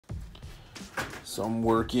So I'm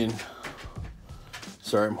working.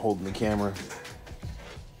 Sorry, I'm holding the camera.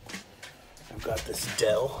 I've got this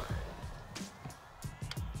Dell.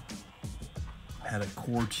 Had a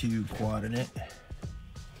Core 2 quad in it.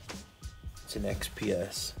 It's an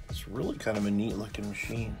XPS. It's really kind of a neat looking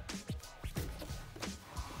machine.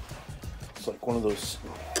 It's like one of those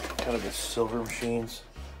kind of a silver machines.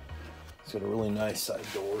 It's got a really nice side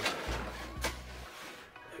door.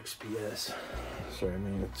 XPS. Sorry, I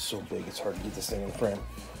mean, it's so big, it's hard to get this thing in frame.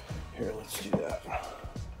 Here, let's do that. I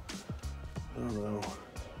don't know.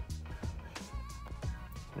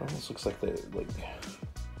 It almost looks like the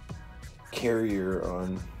carrier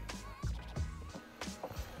on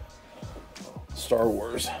Star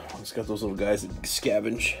Wars. It's got those little guys that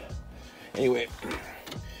scavenge. Anyway,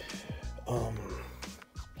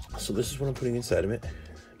 so this is what I'm putting inside of it.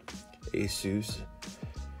 Asus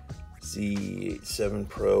Z87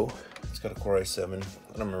 Pro. It's got a Core i7. I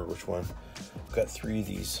don't remember which one. I've got 3 of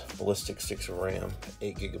these ballistic sticks of RAM,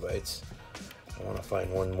 8 gigabytes. I want to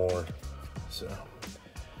find one more, so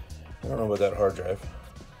I don't know about that hard drive.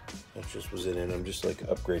 It just was in it. I'm just like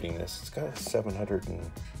upgrading this. It's got a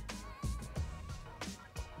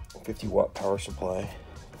 750 watt power supply.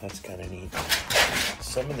 That's kind of neat.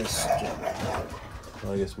 Some of this,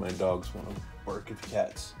 well, I guess my dogs want to bark at the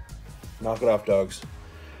cats. Knock it off, dogs.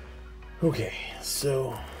 Okay,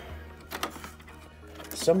 so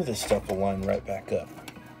some of this stuff will line right back up,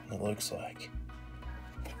 it looks like.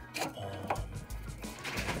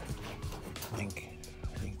 I think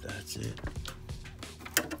that's it.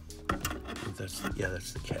 That's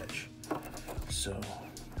the catch. So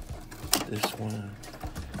this one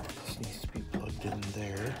needs to be plugged in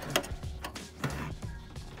there.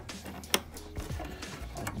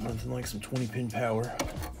 Nothing like some 20-pin power.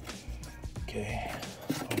 Okay,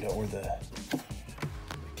 find out where the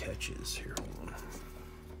catch is here. Hold on.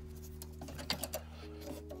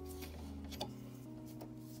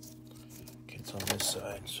 Okay, it's on this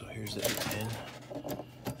side. So here's the pin.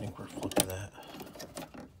 I think we're flipping that.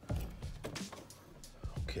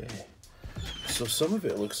 Okay. So some of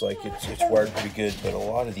it looks like it's wired pretty good, but a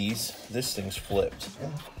lot of this thing's flipped.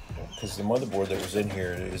 Because the motherboard that was in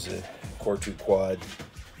here is a Core 2 Quad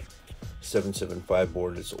 775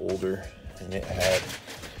 board. It's older, and it had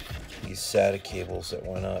these SATA cables that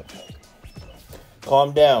went up.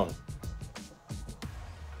 Calm down.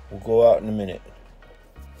 We'll go out in a minute.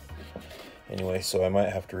 Anyway, so I might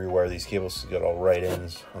have to rewire these cables to get all right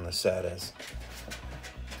ends on the SATAs.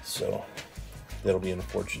 So that'll be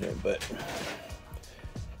unfortunate, but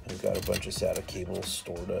I've got a bunch of SATA cables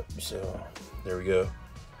stored up, so there we go.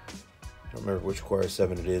 I don't remember which Core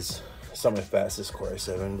i7 it is. It's not my fastest Core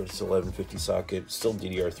i7, but it's 1150 socket. It's still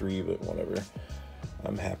DDR3, but whatever.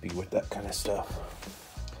 I'm happy with that kind of stuff.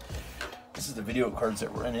 This is the video cards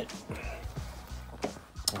that were in it.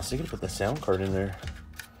 I was thinking to put the sound card in there.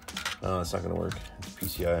 No, it's not gonna work. It's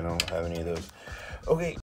PCI, I don't have any of those. Okay,